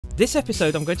This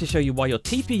episode I'm going to show you why your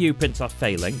TPU prints are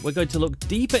failing, we're going to look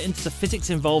deeper into the physics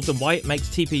involved and why it makes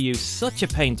TPU such a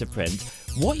pain to print,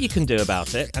 what you can do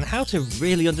about it, and how to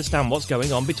really understand what's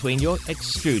going on between your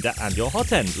extruder and your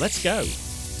hot end. Let's go!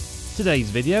 Today's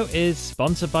video is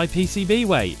sponsored by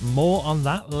PCBWay, more on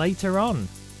that later on.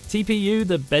 TPU,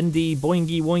 the bendy,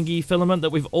 boingy, woingy filament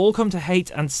that we've all come to hate,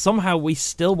 and somehow we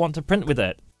still want to print with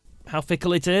it. How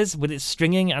fickle it is, with its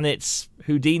stringing and its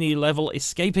Houdini-level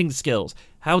escaping skills.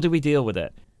 How do we deal with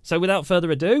it? So without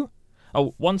further ado...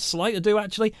 Oh, one slight ado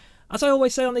actually. As I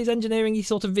always say on these engineering-y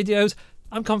sort of videos,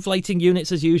 I'm conflating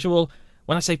units as usual.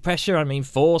 When I say pressure, I mean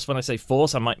force. When I say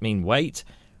force, I might mean weight.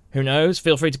 Who knows?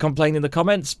 Feel free to complain in the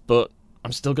comments, but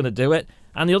I'm still going to do it.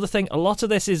 And the other thing, a lot of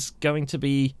this is going to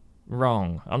be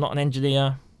wrong. I'm not an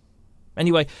engineer.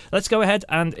 Anyway, let's go ahead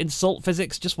and insult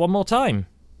physics just one more time.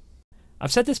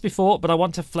 I've said this before, but I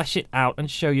want to flesh it out and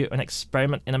show you an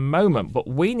experiment in a moment, but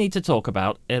we need to talk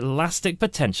about elastic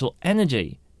potential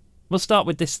energy. We'll start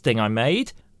with this thing I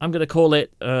made. I'm going to call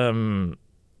it,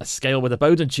 a scale with a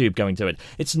Bowden tube going to it.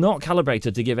 It's not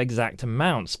calibrated to give exact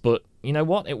amounts, but you know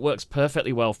what? It works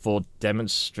perfectly well for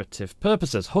demonstrative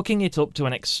purposes. Hooking it up to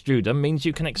an extruder means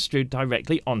you can extrude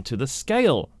directly onto the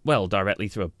scale. Well, directly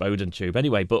through a Bowden tube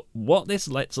anyway, but what this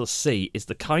lets us see is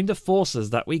the kind of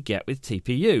forces that we get with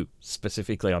TPU,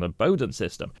 specifically on a Bowden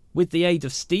system. With the aid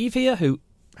of Steve here, who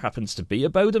happens to be a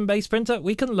Bowden-based printer,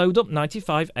 we can load up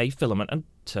 95A filament and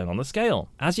turn on the scale.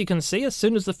 As you can see, as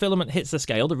soon as the filament hits the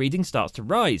scale, the reading starts to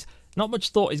rise. Not much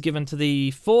thought is given to the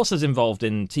forces involved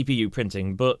in TPU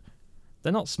printing, but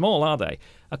they're not small, are they?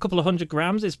 A couple of 100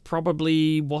 grams is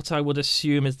probably what I would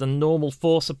assume is the normal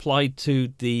force applied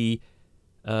to the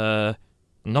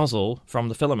nozzle from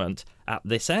the filament at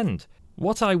this end.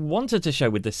 What I wanted to show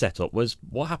with this setup was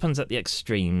what happens at the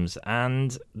extremes,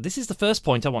 and this is the first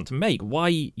point I want to make,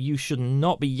 why you should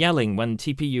not be yelling when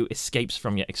TPU escapes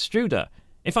from your extruder.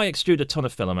 If I extrude a ton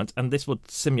of filament, and this would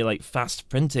simulate fast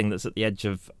printing that's at the edge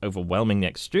of overwhelming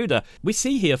the extruder, we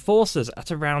see here forces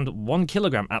at around 1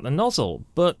 kilogram at the nozzle,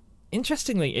 but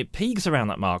interestingly it peaks around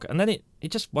that mark, and then it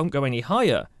just won't go any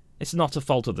higher. It's not a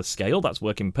fault of the scale, that's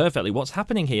working perfectly. What's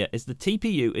happening here is the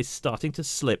TPU is starting to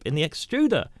slip in the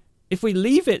extruder. If we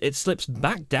leave it, it slips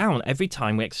back down every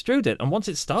time we extrude it, and once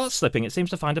it starts slipping, it seems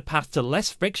to find a path to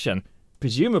less friction,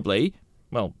 presumably,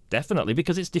 well, definitely,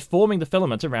 because it's deforming the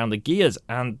filament around the gears,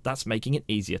 and that's making it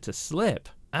easier to slip.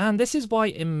 And this is why,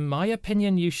 in my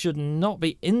opinion, you should not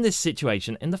be in this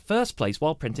situation in the first place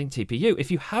while printing TPU.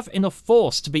 If you have enough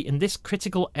force to be in this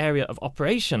critical area of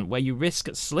operation where you risk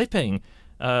slipping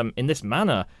in this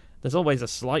manner, there's always a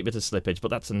slight bit of slippage,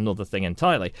 but that's another thing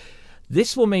entirely.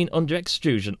 This will mean under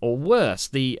extrusion, or worse,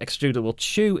 the extruder will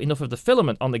chew enough of the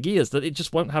filament on the gears that it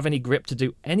just won't have any grip to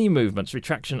do any movements,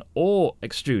 retraction or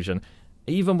extrusion,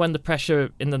 even when the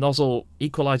pressure in the nozzle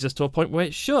equalizes to a point where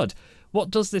it should. What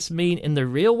does this mean in the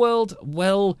real world?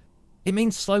 Well, it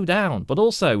means slow down, but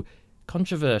also,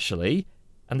 controversially,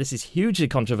 and this is hugely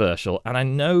controversial, and I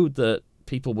know that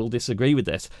people will disagree with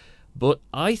this, but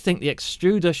I think the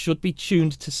extruder should be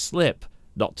tuned to slip,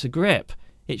 not to grip.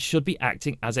 It should be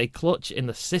acting as a clutch in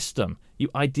the system. You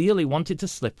ideally want it to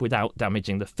slip without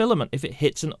damaging the filament if it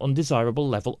hits an undesirable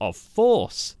level of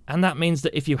force. And that means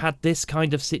that if you had this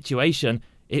kind of situation,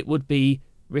 it would be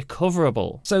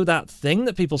recoverable. So that thing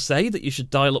that people say that you should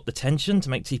dial up the tension to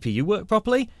make TPU work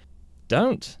properly,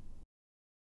 don't.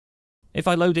 If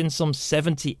I load in some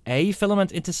 70A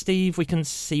filament into Steve, we can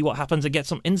see what happens and get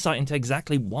some insight into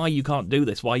exactly why you can't do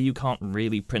this, why you can't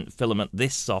really print filament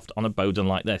this soft on a Bowden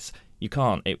like this. You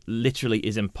can't. It literally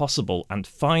is impossible. And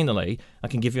finally, I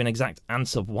can give you an exact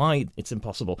answer why it's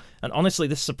impossible. And honestly,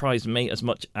 this surprised me as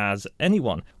much as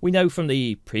anyone. We know from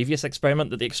the previous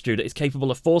experiment that the extruder is capable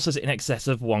of forces in excess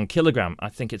of 1 kilogram. I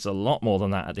think it's a lot more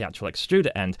than that at the actual extruder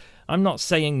end. I'm not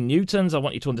saying newtons. I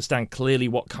want you to understand clearly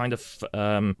what kind of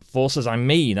forces I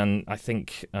mean. And I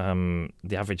think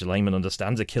the average layman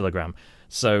understands a kilogram.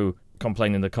 So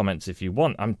complain in the comments if you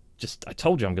want. I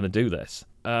told you I'm going to do this.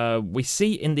 We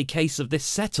see in the case of this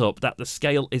setup that the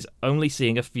scale is only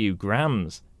seeing a few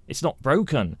grams. It's not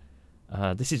broken.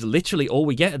 This is literally all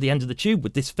we get at the end of the tube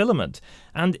with this filament,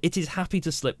 and it is happy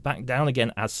to slip back down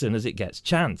again as soon as it gets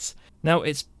chance. Now,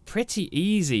 it's pretty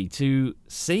easy to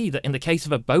see that in the case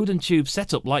of a Bowden tube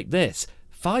setup like this,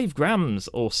 5 grams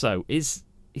or so is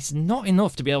not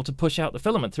enough to be able to push out the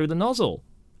filament through the nozzle.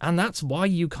 And that's why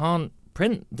you can't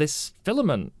print this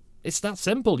filament. It's that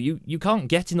simple. You can't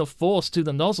get enough force to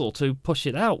the nozzle to push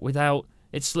it out without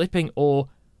it slipping or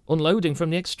unloading from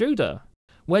the extruder.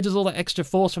 Where does all that extra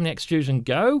force from the extrusion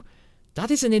go? That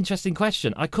is an interesting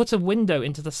question. I cut a window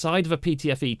into the side of a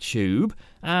PTFE tube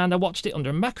and I watched it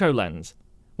under a macro lens.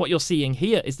 What you're seeing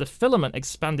here is the filament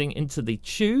expanding into the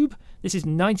tube. This is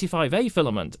 95A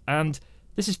filament, and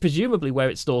this is presumably where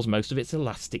it stores most of its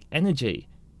elastic energy.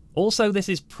 Also, this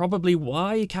is probably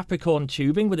why Capricorn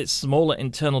tubing with its smaller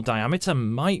internal diameter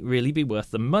might really be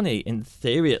worth the money, in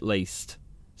theory at least.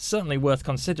 Certainly worth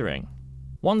considering.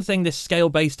 One thing this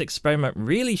scale-based experiment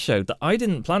really showed that I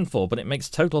didn't plan for, but it makes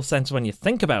total sense when you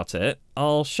think about it,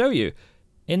 I'll show you.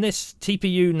 In this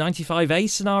TPU 95A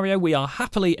scenario, we are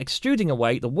happily extruding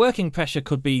away. The working pressure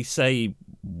could be, say,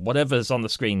 whatever's on the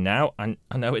screen now. I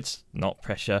know it's not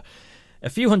pressure. A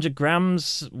few hundred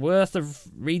grams worth of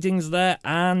readings there,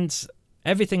 and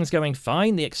everything's going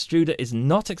fine. The extruder is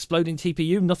not exploding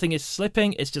TPU, nothing is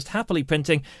slipping, it's just happily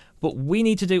printing, but we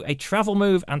need to do a travel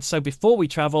move, and so before we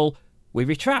travel, we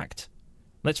retract.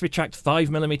 Let's retract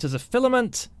 5mm of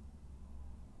filament,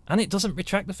 and it doesn't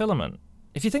retract the filament.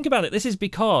 If you think about it, this is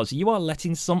because you are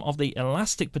letting some of the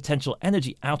elastic potential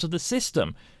energy out of the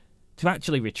system. To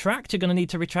actually retract, you're going to need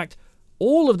to retract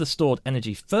all of the stored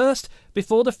energy first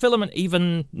before the filament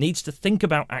even needs to think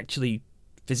about actually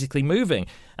physically moving.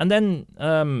 And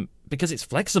then, because it's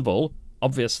flexible,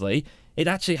 obviously, it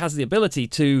actually has the ability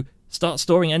to start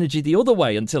storing energy the other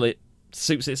way until it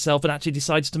suits itself and actually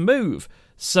decides to move.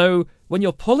 So when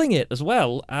you're pulling it as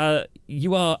well,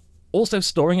 you are also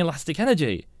storing elastic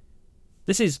energy.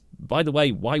 This is, by the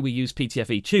way, why we use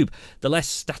PTFE tube. The less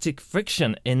static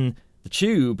friction in the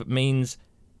tube means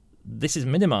this is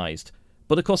minimized.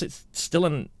 But of course, it's still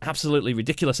an absolutely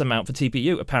ridiculous amount for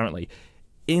TPU, apparently.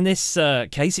 In this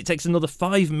case, it takes another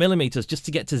 5mm just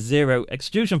to get to 0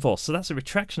 extrusion force. So that's a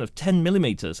retraction of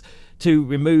 10mm to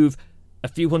remove a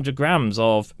few hundred grams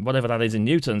of whatever that is in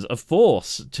newtons of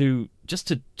force just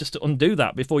to undo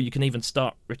that before you can even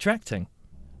start retracting.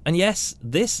 And yes,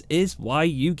 this is why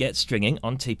you get stringing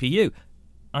on TPU.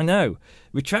 I know,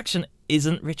 retraction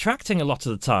isn't retracting a lot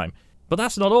of the time, but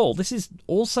that's not all. This is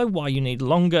also why you need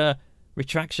longer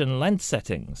retraction length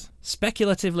settings.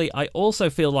 Speculatively, I also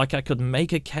feel like I could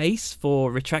make a case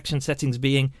for retraction settings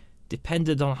being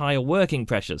dependent on higher working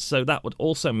pressures, so that would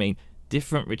also mean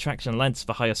different retraction lengths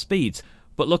for higher speeds.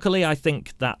 But luckily, I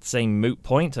think that's a moot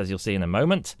point, as you'll see in a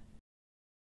moment.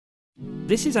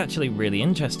 This is actually really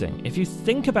interesting. If you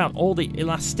think about all the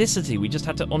elasticity we just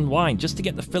had to unwind just to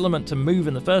get the filament to move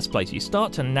in the first place, you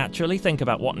start to naturally think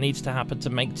about what needs to happen to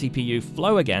make TPU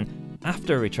flow again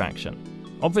after retraction.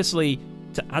 Obviously,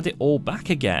 to add it all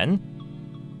back again,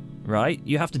 right,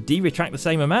 you have to de-retract the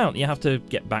same amount. You have to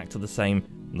get back to the same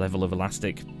level of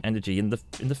elastic energy in the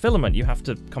filament. You have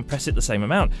to compress it the same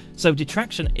amount. So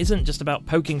detraction isn't just about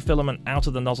poking filament out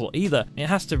of the nozzle either. It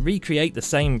has to recreate the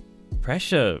same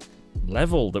pressure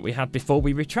level that we had before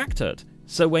we retracted.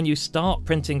 So when you start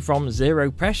printing from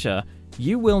 0 pressure,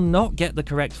 you will not get the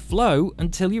correct flow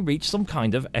until you reach some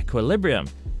kind of equilibrium.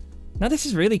 Now this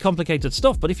is really complicated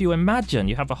stuff, but if you imagine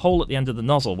you have a hole at the end of the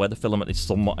nozzle where the filament is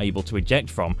somewhat able to eject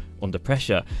from under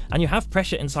pressure, and you have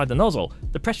pressure inside the nozzle,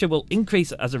 the pressure will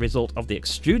increase as a result of the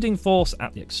extruding force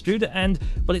at the extruder end,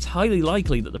 but it's highly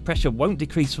likely that the pressure won't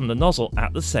decrease from the nozzle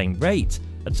at the same rate.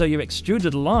 And so your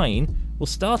extruded line will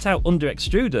start out under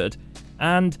extruded,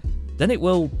 and then it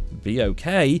will be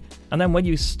okay, and then when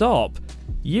you stop,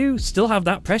 you still have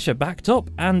that pressure backed up,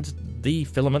 and the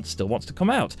filament still wants to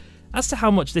come out. As to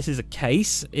how much this is a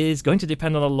case is going to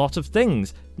depend on a lot of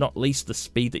things, not least the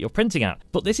speed that you're printing at.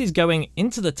 But this is going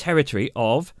into the territory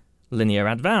of linear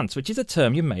advance, which is a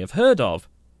term you may have heard of.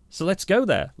 So let's go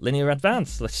there. Linear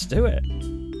advance, let's do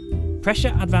it.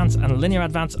 Pressure advance and linear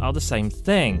advance are the same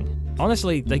thing.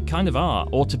 Honestly, they kind of are,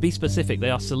 or to be specific, they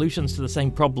are solutions to the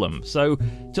same problem. So,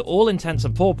 to all intents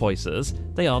and purposes,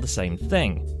 they are the same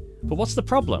thing. But what's the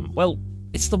problem? Well,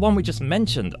 it's the one we just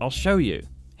mentioned. I'll show you.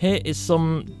 Here is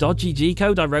some dodgy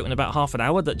G-code I wrote in about half an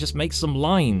hour that just makes some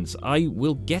lines. I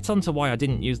will get onto why I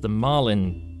didn't use the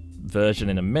Marlin version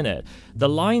in a minute. The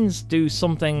lines do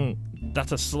something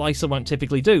that a slicer won't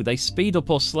typically do. They speed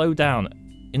up or slow down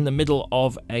in the middle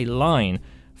of a line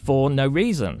for no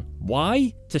reason.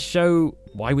 Why? To show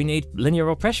why we need linear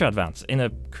or pressure advance in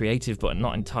a creative but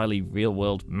not entirely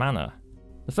real-world manner.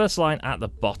 The first line at the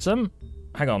bottom,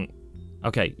 hang on.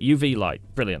 Okay, UV light,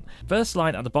 brilliant. First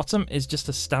line at the bottom is just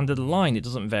a standard line, it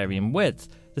doesn't vary in width.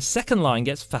 The second line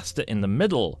gets faster in the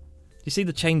middle. Do you see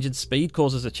the change in speed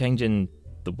causes a change in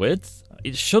the width?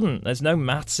 It shouldn't, there's no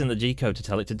maths in the G-code to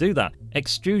tell it to do that.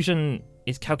 Extrusion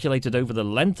is calculated over the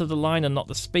length of the line and not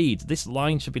the speed. This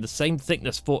line should be the same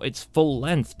thickness for its full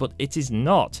length, but it is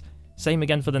not. Same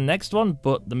again for the next one,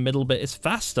 but the middle bit is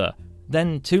faster.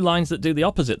 Then two lines that do the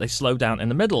opposite, they slow down in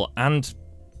the middle, and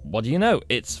what do you know?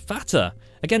 It's fatter.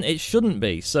 Again, it shouldn't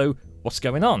be, so what's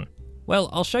going on? Well,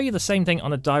 I'll show you the same thing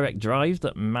on a direct drive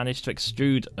that managed to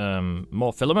extrude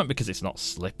more filament because it's not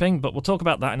slipping, but we'll talk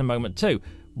about that in a moment too.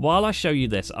 While I show you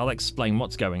this, I'll explain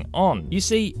what's going on. You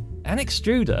see, an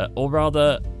extruder, or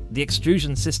rather the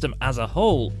extrusion system as a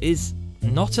whole, is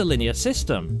not a linear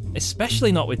system,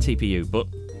 especially not with TPU, but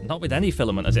not with any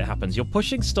filament as it happens. You're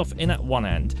pushing stuff in at one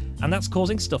end, and that's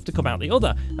causing stuff to come out the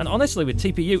other. And honestly, with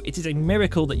TPU, it is a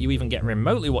miracle that you even get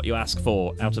remotely what you ask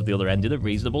for out of the other end in a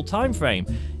reasonable time frame.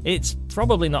 It's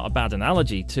probably not a bad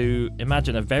analogy to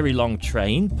imagine a very long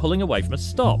train pulling away from a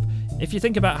stop. If you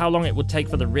think about how long it would take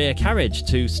for the rear carriage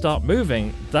to start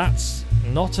moving, that's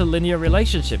not a linear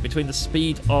relationship between the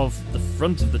speed of the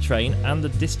front of the train and the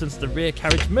distance the rear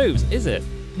carriage moves, is it?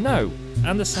 No.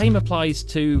 And the same applies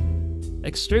to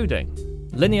extruding.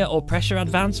 Linear or pressure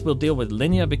advance, we'll deal with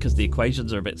linear because the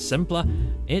equations are a bit simpler.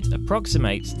 It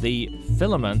approximates the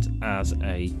filament as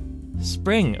a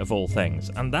spring of all things,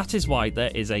 and that is why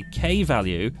there is a K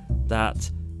value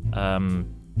that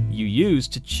you use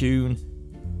to tune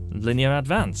linear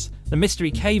advance. The mystery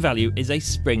K value is a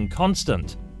spring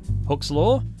constant. Hooke's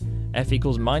law? F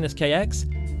equals minus kx.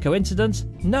 Coincidence?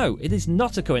 No, it is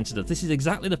not a coincidence. This is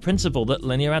exactly the principle that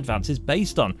linear advance is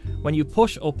based on. When you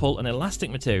push or pull an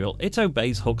elastic material, it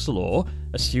obeys Hooke's law,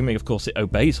 assuming of course it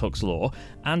obeys Hooke's law,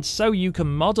 and so you can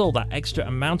model that extra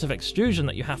amount of extrusion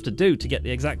that you have to do to get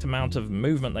the exact amount of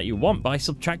movement that you want by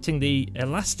subtracting the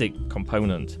elastic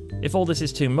component. If all this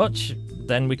is too much,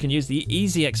 then we can use the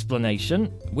easy explanation,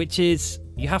 which is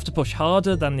you have to push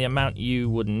harder than the amount you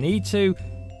would need to,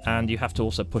 and you have to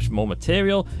also push more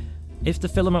material if the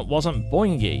filament wasn't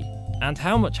boingy. And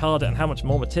how much harder and how much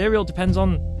more material depends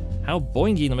on how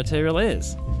boingy the material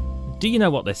is. Do you know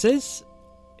what this is?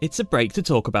 It's a break to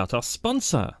talk about our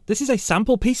sponsor. This is a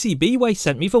sample PCB Way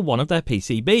sent me for one of their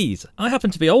PCBs. I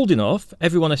happen to be old enough,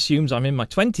 everyone assumes I'm in my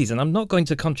 20s and I'm not going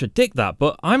to contradict that,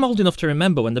 but I'm old enough to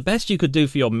remember when the best you could do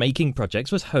for your making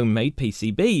projects was homemade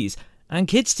PCBs. And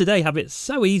kids today have it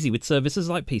so easy with services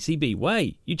like PCB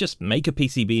Way. You just make a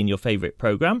PCB in your favourite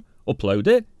program, upload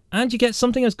it, and you get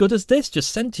something as good as this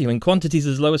just sent to you in quantities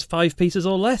as low as 5 pieces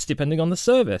or less, depending on the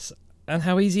service. And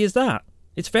how easy is that?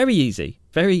 It's very easy.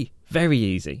 Very, very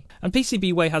easy. And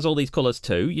PCB Way has all these colours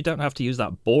too. You don't have to use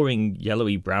that boring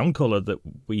yellowy brown colour that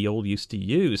we all used to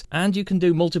use. And you can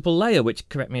do multiple layer, which,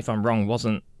 correct me if I'm wrong,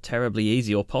 wasn't terribly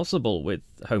easy or possible with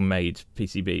homemade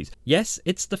PCBs. Yes,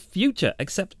 it's the future,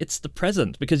 except it's the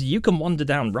present, because you can wander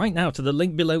down right now to the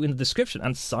link below in the description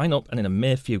and sign up, and in a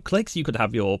mere few clicks you could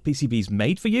have your PCBs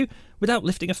made for you without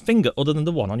lifting a finger other than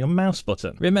the one on your mouse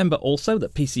button. Remember also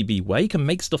that PCB Way can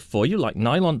make stuff for you like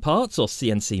nylon parts or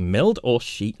CNC milled or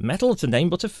sheet metal, to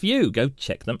name but a few. Go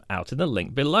check them out in the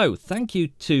link below. Thank you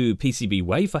to PCB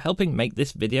Way for helping make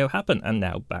this video happen, and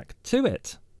now back to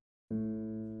it.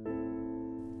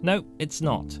 No, it's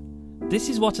not. This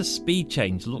is what a speed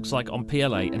change looks like on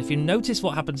PLA, and if you notice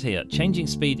what happens here, changing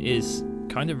speed is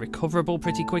kind of recoverable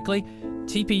pretty quickly.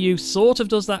 TPU sort of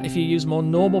does that if you use more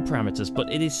normal parameters,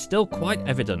 but it is still quite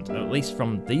evident, at least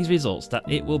from these results, that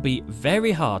it will be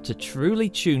very hard to truly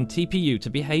tune TPU to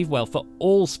behave well for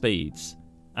all speeds.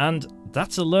 And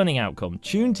that's a learning outcome.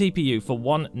 Tune TPU for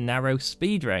one narrow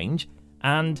speed range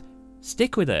and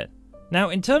stick with it. Now,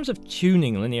 in terms of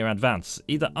tuning linear advance,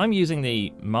 either I'm using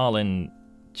the Marlin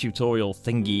tutorial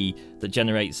thingy that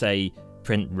generates a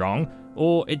print wrong,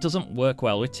 or it doesn't work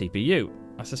well with TPU.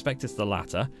 I suspect it's the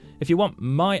latter. If you want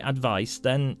my advice,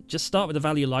 then just start with a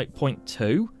value like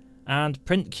 0.2 and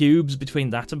print cubes between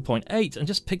that and 0.8 and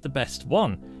just pick the best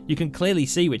one. You can clearly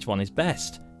see which one is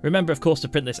best. Remember, of course, to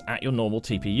print this at your normal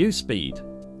TPU speed.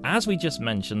 As we just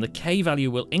mentioned, the K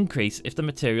value will increase if the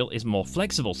material is more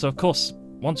flexible, so of course,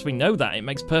 once we know that, it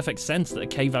makes perfect sense that a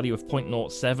K value of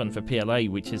 0.07 for PLA,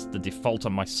 which is the default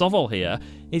on my Sovol here,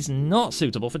 is not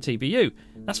suitable for TPU.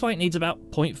 That's why it needs about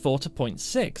 0.4 to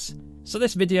 0.6. So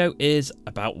this video is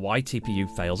about why TPU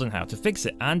fails and how to fix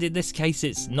it, and in this case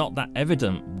it's not that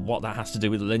evident what that has to do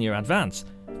with linear advance.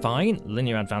 Fine,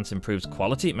 linear advance improves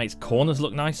quality, it makes corners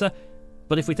look nicer,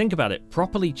 but if we think about it,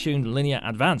 properly tuned linear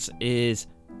advance is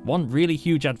one really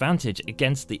huge advantage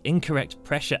against the incorrect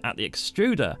pressure at the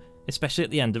extruder, especially at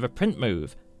the end of a print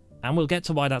move, and we'll get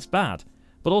to why that's bad.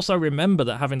 But also remember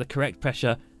that having the correct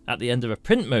pressure at the end of a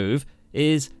print move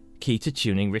is key to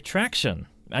tuning retraction.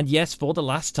 And yes, for the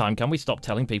last time, can we stop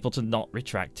telling people to not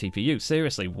retract TPU?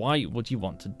 Seriously, why would you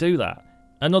want to do that?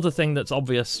 Another thing that's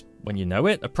obvious when you know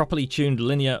it, a properly tuned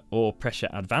linear or pressure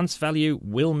advance value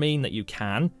will mean that you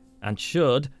can and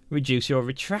should reduce your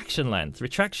retraction length.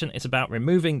 Retraction is about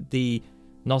removing the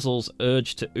nozzle's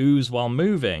urge to ooze while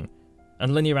moving.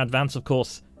 And linear advance, of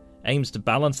course, aims to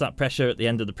balance that pressure at the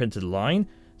end of the printed line,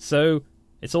 so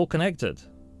it's all connected.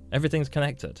 Everything's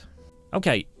connected.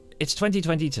 Okay, it's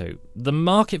 2022. The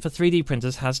market for 3D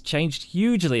printers has changed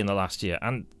hugely in the last year,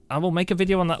 and I will make a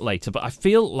video on that later, but I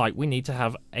feel like we need to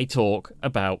have a talk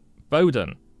about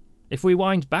Bowden. If we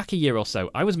wind back a year or so,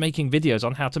 I was making videos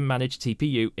on how to manage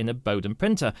TPU in a Bowden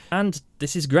printer, and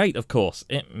this is great, of course.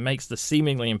 It makes the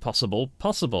seemingly impossible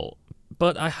possible.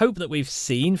 But I hope that we've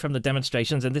seen from the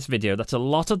demonstrations in this video that a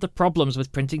lot of the problems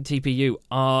with printing TPU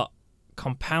are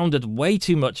compounded way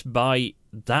too much by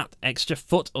that extra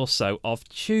foot or so of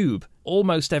tube.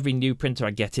 Almost every new printer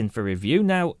I get in for review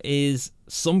now is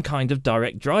some kind of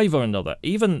direct drive or another.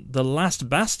 Even the last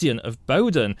bastion of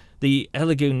Bowden, the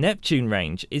Elegoo Neptune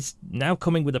range, is now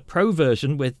coming with a pro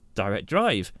version with direct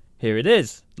drive. Here it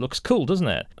is. Looks cool, doesn't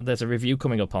it? There's a review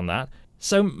coming up on that.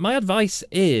 So my advice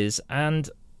is, and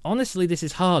honestly this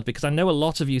is hard because I know a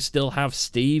lot of you still have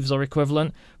Steves or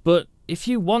equivalent, but if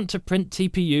you want to print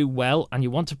TPU well, and you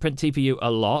want to print TPU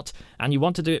a lot, and you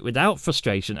want to do it without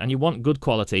frustration, and you want good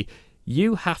quality,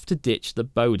 you have to ditch the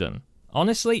Bowden.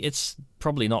 Honestly, it's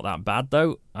probably not that bad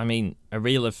though. I mean, a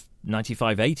reel of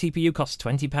 95A TPU costs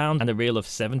 £20, and a reel of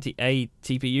 70A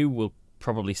TPU will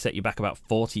probably set you back about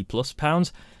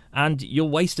 £40+, and you'll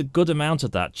waste a good amount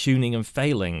of that tuning and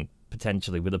failing,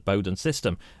 potentially, with a Bowden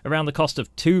system. Around the cost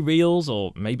of 2 reels,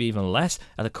 or maybe even less,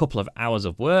 and a couple of hours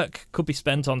of work could be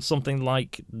spent on something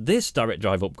like this direct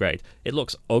drive upgrade. It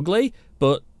looks ugly,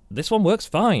 but this one works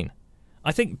fine.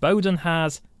 I think Bowden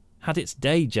has had its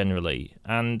day generally,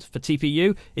 and for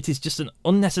TPU, it is just an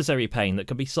unnecessary pain that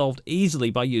can be solved easily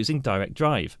by using direct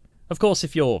drive. Of course,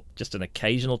 if you're just an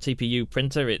occasional TPU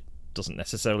printer, it doesn't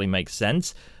necessarily make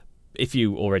sense if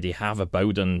you already have a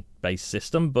Bowden-based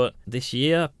system, but this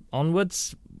year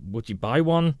onwards, would you buy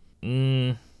one?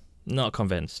 Not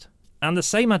convinced. And the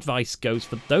same advice goes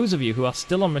for those of you who are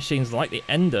still on machines like the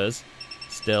Enders,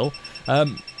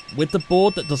 with the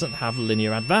board that doesn't have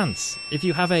linear advance. If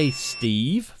you have a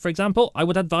Steve, for example, I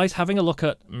would advise having a look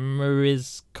at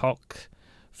Mariscock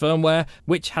firmware,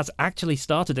 which has actually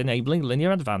started enabling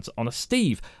linear advance on a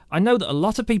Steve. I know that a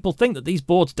lot of people think that these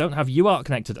boards don't have UART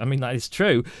connected. I mean, that is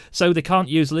true, so they can't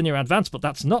use linear advance, but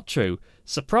that's not true.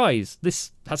 Surprise,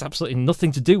 this has absolutely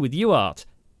nothing to do with UART.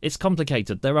 It's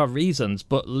complicated, there are reasons,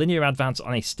 but linear advance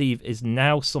on a Steve is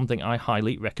now something I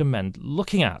highly recommend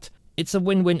looking at. It's a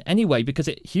win-win anyway, because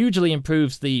it hugely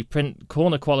improves the print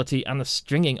corner quality and the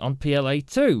stringing on PLA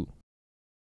too.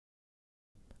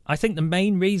 I think the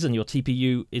main reason your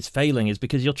TPU is failing is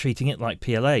because you're treating it like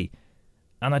PLA.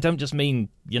 And I don't just mean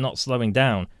you're not slowing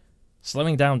down.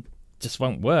 Slowing down just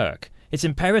won't work. It's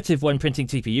imperative when printing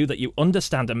TPU that you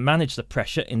understand and manage the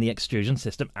pressure in the extrusion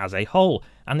system as a whole.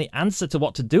 And the answer to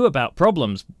what to do about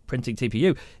problems printing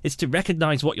TPU is to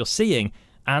recognize what you're seeing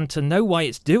and to know why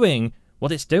it's doing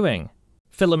what it's doing.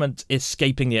 Filament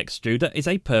escaping the extruder is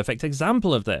a perfect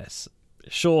example of this.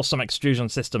 Sure, some extrusion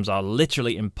systems are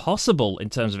literally impossible in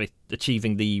terms of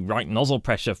achieving the right nozzle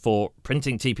pressure for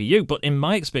printing TPU, but in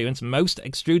my experience, most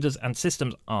extruders and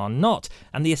systems are not,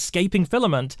 and the escaping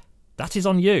filament, that is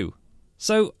on you.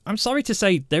 So, I'm sorry to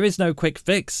say there is no quick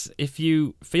fix. If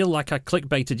you feel like I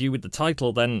clickbaited you with the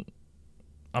title, then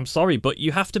I'm sorry, but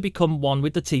you have to become one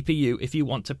with the TPU if you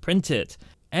want to print it.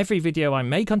 Every video I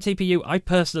make on TPU, I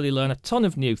personally learn a ton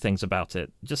of new things about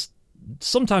it. Just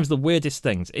sometimes the weirdest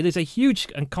things. It is a huge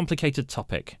and complicated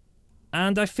topic.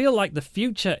 And I feel like the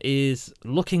future is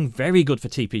looking very good for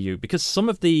TPU because some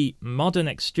of the modern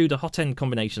extruder hot end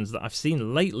combinations that I've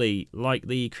seen lately, like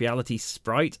the Creality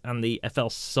Sprite and the FL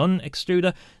Sun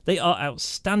extruder, they are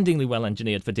outstandingly well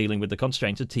engineered for dealing with the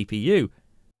constraints of TPU.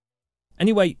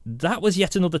 Anyway, that was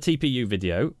yet another TPU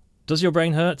video. Does your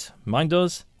brain hurt? Mine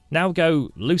does. Now go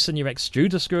loosen your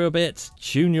extruder screw a bit,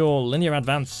 tune your linear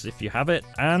advance if you have it,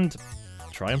 and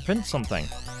try and print something.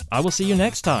 I will see you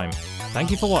next time.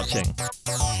 Thank you for watching.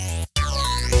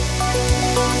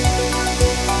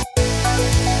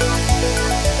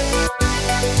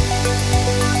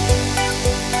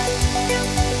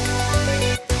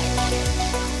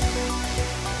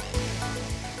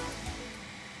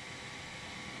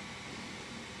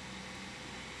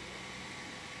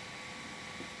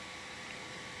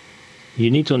 You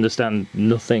need to understand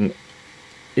nothing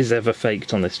is ever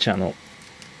faked on this channel.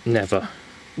 Never.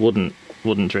 Wouldn't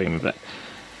dream of it.